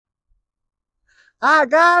Hi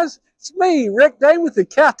guys, it's me, Rick Day with the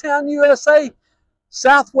Cowtown USA,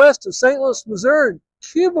 southwest of St. Louis, Missouri,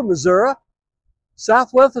 Cuba, Missouri,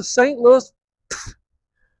 southwest of St. Louis,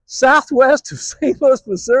 southwest of St. Louis,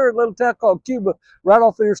 Missouri, a little town called Cuba, right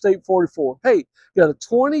off Interstate 44. Hey, got a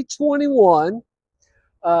 2021,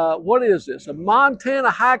 what is this? A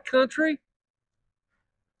Montana High Country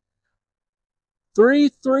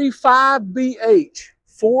 335BH,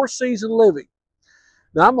 4-season living.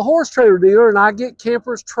 Now, I'm a horse trader dealer, and I get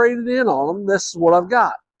campers traded in on them. This is what I've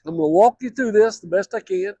got. I'm going to walk you through this the best I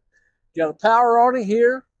can. Got a power awning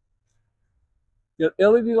here. Got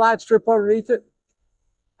LED light strip underneath it.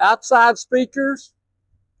 Outside speakers.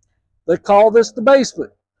 They call this the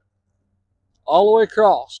basement. All the way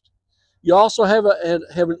across. You also have an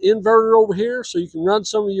inverter over here, so you can run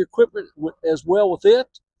some of your equipment as well with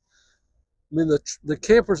it. I mean, the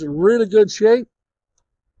camper's in really good shape.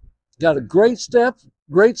 Got a great set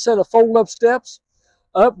of fold-up steps.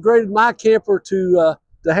 Upgraded my camper to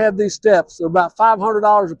have these steps. They're about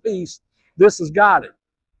 $500 a piece. This has got it.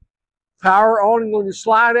 Power awning on your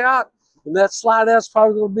slide out, and that slide out's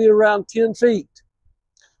probably going to be around 10 feet.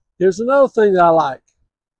 Here's another thing that I like.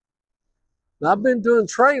 Now, I've been doing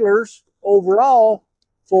trailers overall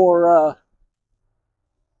for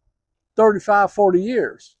 35, 40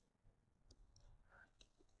 years.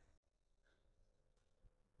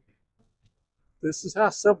 This is how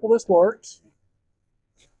simple this works.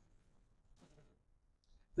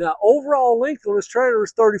 Now, overall length on this trailer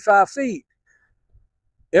is 35 feet.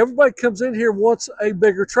 Everybody comes in here wants a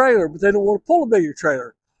bigger trailer, but they don't want to pull a bigger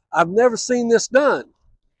trailer. I've never seen this done.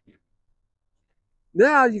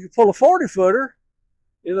 Now you can pull a 40-footer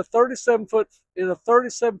in a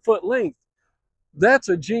 37-foot length. That's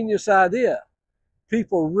a genius idea.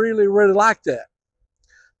 People really, really like that.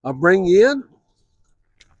 I'll bring you in.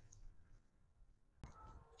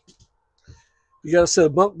 You got a set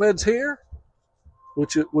of bunk beds here,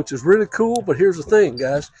 which is really cool. But here's the thing,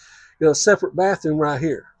 guys. You got a separate bathroom right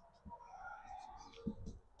here.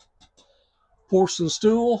 Porcelain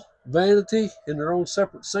stool, vanity, and their own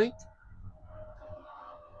separate sink.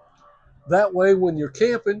 That way, when you're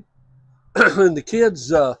camping and the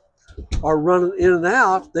kids are running in and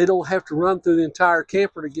out, they don't have to run through the entire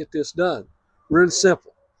camper to get this done. Really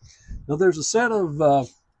simple. Now, there's a set of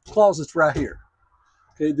closets right here.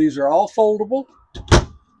 Okay, these are all foldable.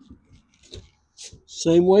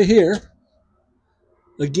 Same way here.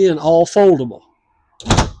 Again, all foldable.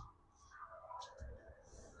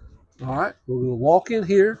 All right, we're going to walk in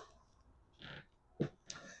here.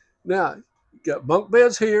 Now, you've got bunk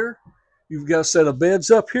beds here. You've got a set of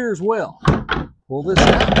beds up here as well. Pull this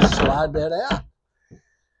out, slide that out.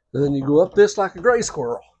 And then you go up this like a gray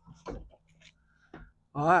squirrel.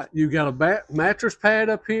 All right, you've got a mattress pad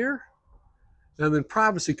up here. And then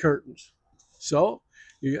privacy curtains. So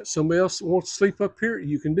you got somebody else that wants to sleep up here,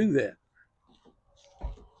 you can do that.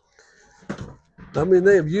 I mean,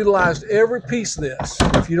 they have utilized every piece of this.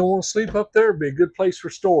 If you don't want to sleep up there, it'd be a good place for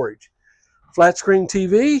storage. Flat screen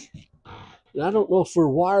TV. And I don't know if we're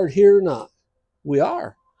wired here or not. We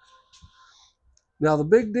are. Now, the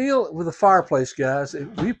big deal with the fireplace, guys, if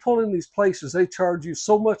you pull in these places, they charge you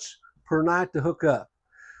so much per night to hook up.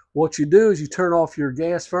 What you do is you turn off your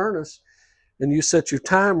gas furnace and you set your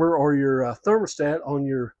timer or your thermostat on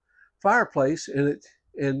your fireplace, and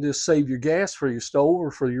just save your gas for your stove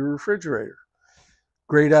or for your refrigerator.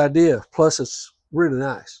 Great idea. Plus, it's really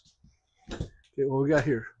nice. Okay, what we got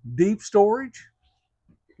here? Deep storage.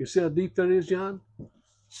 You see how deep that is, John?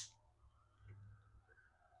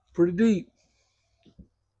 Pretty deep.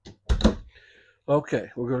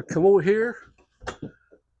 Okay, we're going to come over here.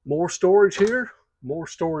 More storage here. More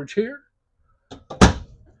storage here.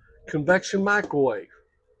 Convection microwave.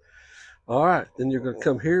 All right, then you're going to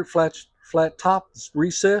come here, flat top, it's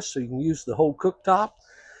recessed, so you can use the whole cooktop.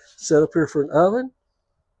 Set up here for an oven.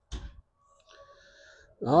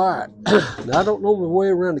 All right, now I don't know my way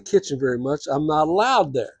around the kitchen very much. I'm not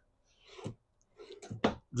allowed there.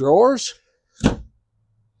 Drawers.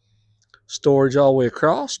 Storage all the way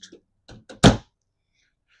across.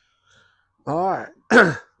 All right.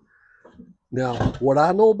 Now, what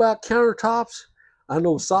I know about countertops, I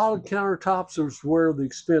know solid countertops is where the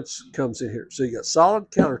expense comes in here. So you got solid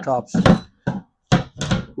countertops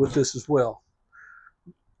with this as well.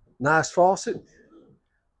 Nice faucet.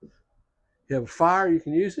 You have a fire, you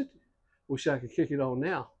can use it. Wish I could kick it on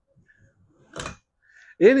now.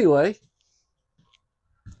 Anyway,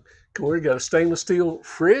 we got a stainless steel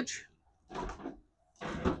fridge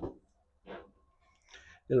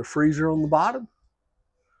and a freezer on the bottom.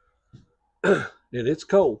 And it's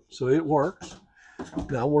cold, so it works.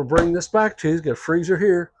 Now I want to bring this back to you. It's got a freezer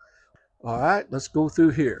here. All right, let's go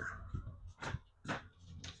through here.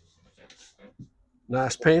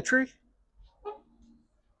 Nice pantry.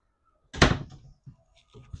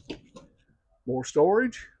 More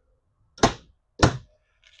storage.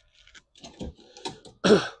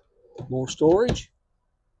 More storage.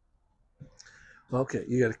 Okay,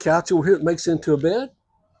 you got a couch over here that makes into a bed.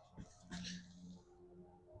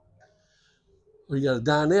 Or you got a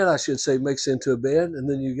dinette, I should say, makes into a bed. And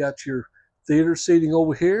then you got your theater seating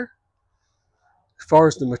over here. As far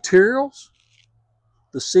as the materials,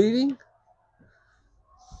 the seating,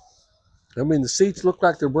 I mean, the seats look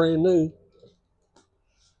like they're brand new.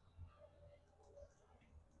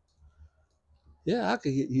 Yeah, I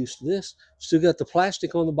could get used to this. Still got the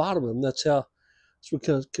plastic on the bottom of them. That's what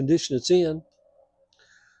kind of condition it's in.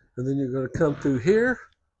 And then you're going to come through here.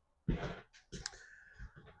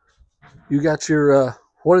 You got your,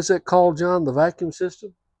 what is that called, John? The vacuum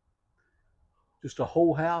system? Just a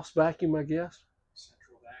whole house vacuum, I guess.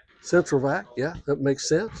 Central vac. Yeah, that makes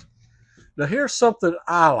sense. Now here's something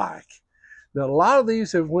I like. Now a lot of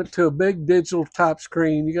these have went to a big digital type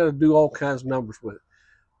screen. You got to do all kinds of numbers with it.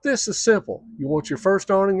 This is simple. You want your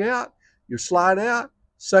first awning out, your slide out,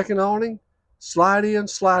 second awning, slide in,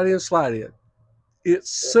 slide in, slide in.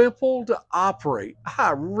 It's simple to operate.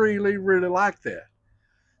 I really, really like that.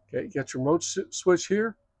 Okay, you got your remote switch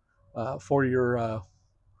here for your,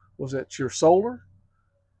 was that your solar?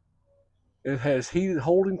 It has heated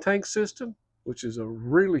holding tank system, which is a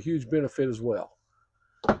really huge benefit as well.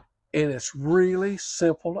 And it's really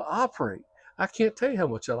simple to operate. I can't tell you how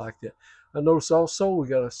much I like that. I notice also we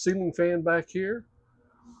got a ceiling fan back here.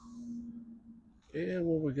 And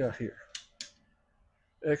what we got here?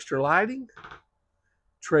 Extra lighting,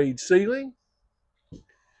 trade ceiling.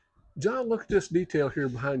 John, look at this detail here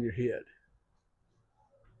behind your head.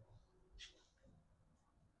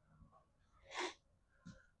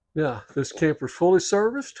 Now, this camper's fully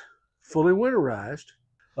serviced, fully winterized.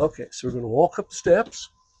 Okay, so we're going to walk up the steps.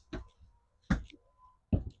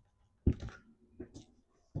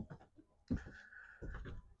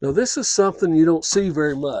 Now, this is something you don't see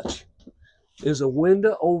very much, is a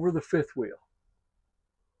window over the fifth wheel.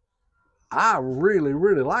 I really,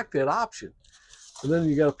 really like that option. And then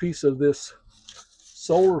you got a piece of this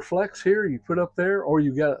solar flex here you put up there, or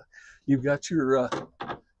you've got your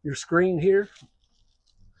screen here.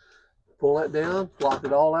 Pull that down, block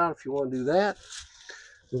it all out if you want to do that.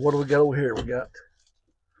 And what do we got over here? We got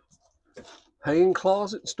hanging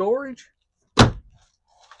closet storage.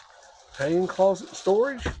 Hanging closet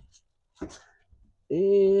storage.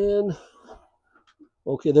 And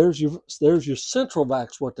okay, there's your central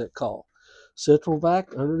vac's what they call. Central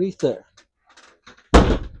vac underneath there.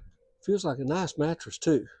 Feels like a nice mattress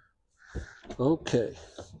too. Okay,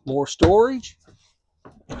 more storage.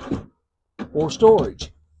 More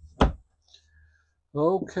storage.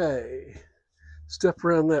 Okay, step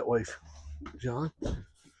around that way, John.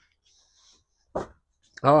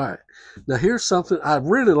 All right, now here's something I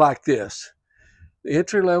really like. This the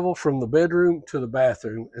entry level from the bedroom to the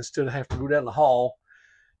bathroom, instead of having to go down the hall.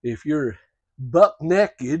 If you're buck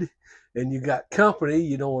naked and you got company,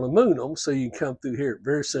 you don't want to moon them, so you can come through here.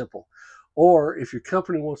 Very simple. Or if your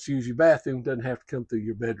company wants to use your bathroom, it doesn't have to come through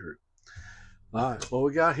your bedroom. All right, what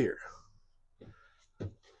we got here?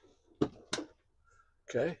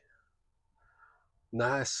 Okay,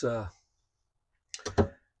 nice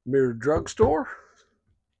mirrored drugstore.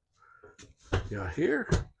 Got here,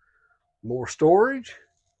 more storage,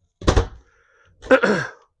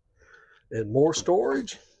 and more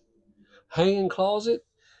storage. Hanging closet,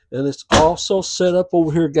 and it's also set up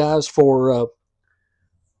over here, guys, for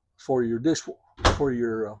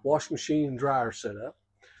your washing machine and dryer setup.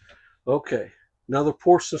 Okay, another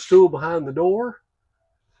porcelain stool behind the door,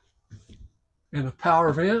 and a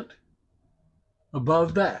power vent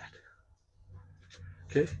above that.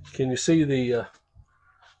 Okay, can you see the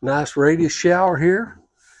nice radius shower here?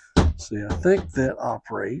 See, I think that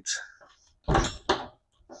operates.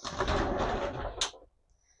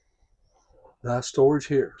 Nice storage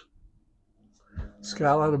here.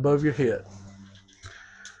 Skylight above your head.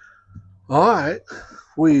 All right,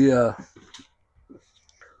 a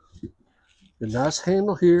nice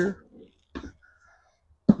handle here.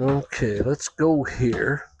 Okay, let's go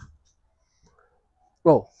here.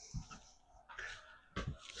 Oh,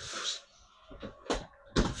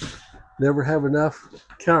 never have enough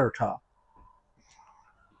countertop.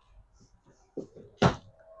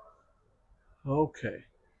 Okay,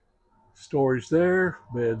 storage there,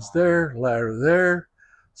 beds there, ladder there,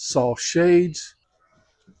 soft shades.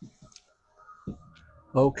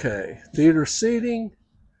 Okay, theater seating.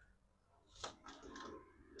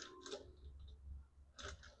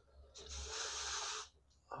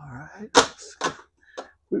 right, let's see if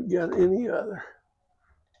we've got any other.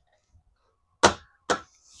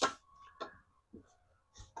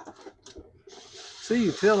 See,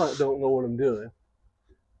 you tell I don't know what I'm doing.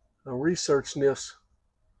 I'm researching this.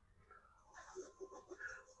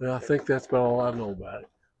 And I think that's about all I know about it.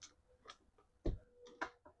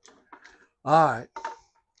 All right.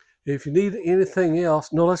 If you need anything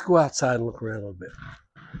else, no, let's go outside and look around a little bit.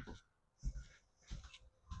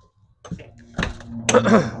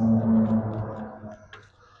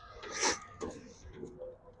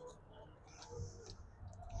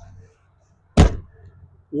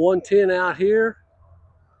 $110 out here.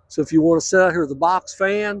 So if you want to sit out here with a box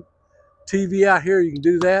fan, TV out here, you can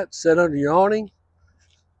do that. Set under your awning.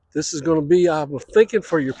 This is going to be, I'm thinking,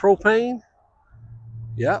 for your propane.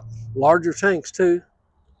 Yep, larger tanks too.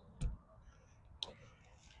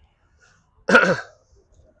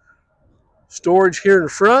 Storage here in the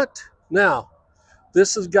front. Now,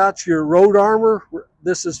 this has got your road armor.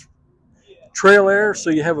 This is trail air, so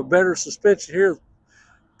you have a better suspension here.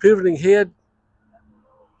 Pivoting head.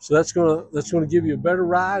 So that's gonna give you a better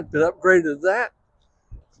ride. Been upgraded to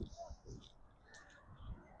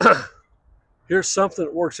that. Here's something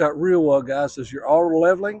that works out real well, guys. Is your auto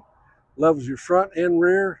leveling. Levels your front and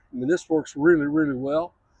rear. I mean, this works really, really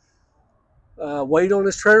well. Weight on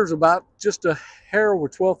this trailer is about just a hair over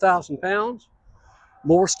 12,000 pounds.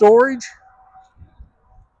 More storage.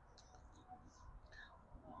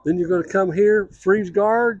 Then you're going to come here, freeze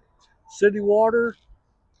guard, city water,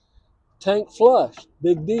 tank flush.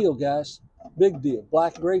 Big deal, guys. Big deal.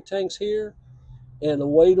 Black and gray tanks here, and a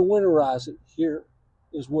way to winterize it here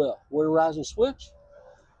as well. Winterizing switch.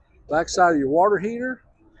 Back side of your water heater.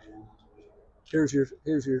 Here's your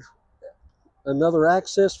another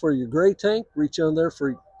access for your gray tank. Reach on there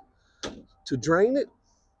to drain it.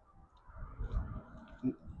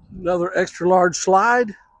 Another extra large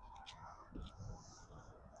slide.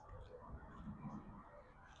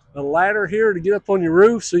 A ladder here to get up on your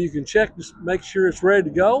roof so you can check to make sure it's ready to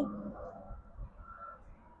go.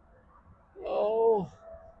 Oh,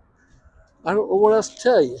 I don't know what else to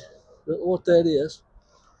tell you. I don't know what that is.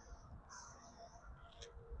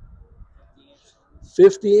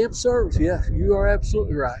 50 amp service. Yeah, you are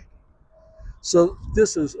absolutely right. So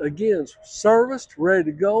this is, again, serviced, ready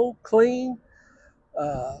to go, clean.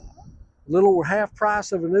 Little over half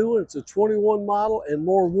price of a new one. It's a 21 model and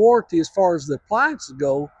more warranty as far as the appliances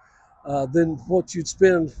go than what you'd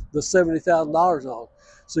spend the $70,000 on.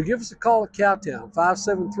 So give us a call at Cowtown,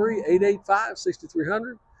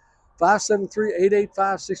 573-885-6300,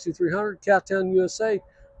 573-885-6300, Cowtown USA,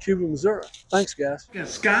 Cuba, Missouri. Thanks, guys. Got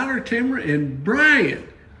Skylar, Timber, and Brian.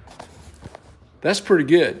 That's pretty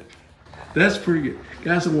good. That's pretty good.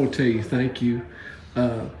 Guys, I want to tell you thank you.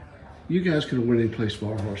 You guys could have went any place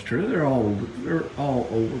for our horse trailer. They're all over,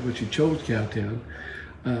 but you chose Cowtown.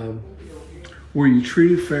 Were you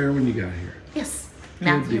treated fair when you got here? Yes.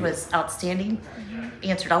 Matthew was outstanding.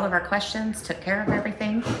 Answered all of our questions, took care of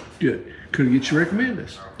everything. Good. Could get you recommend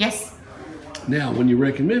us? Yes. Now, when you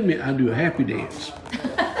recommend me, I do a happy dance.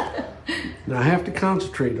 Now, I have to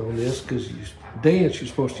concentrate on this because you dance, you're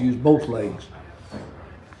supposed to use both legs.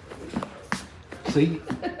 See,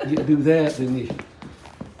 you do that, then you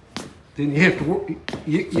have to work,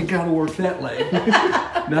 you got to work that leg.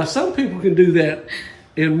 Now, some people can do that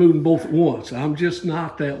and move them both at once. I'm just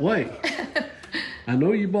not that way. I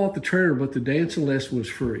know you bought the trailer, but the dancing lesson was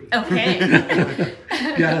free. Okay.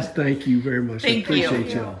 Guys, thank you very much. Thank you. I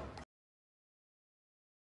appreciate y'all.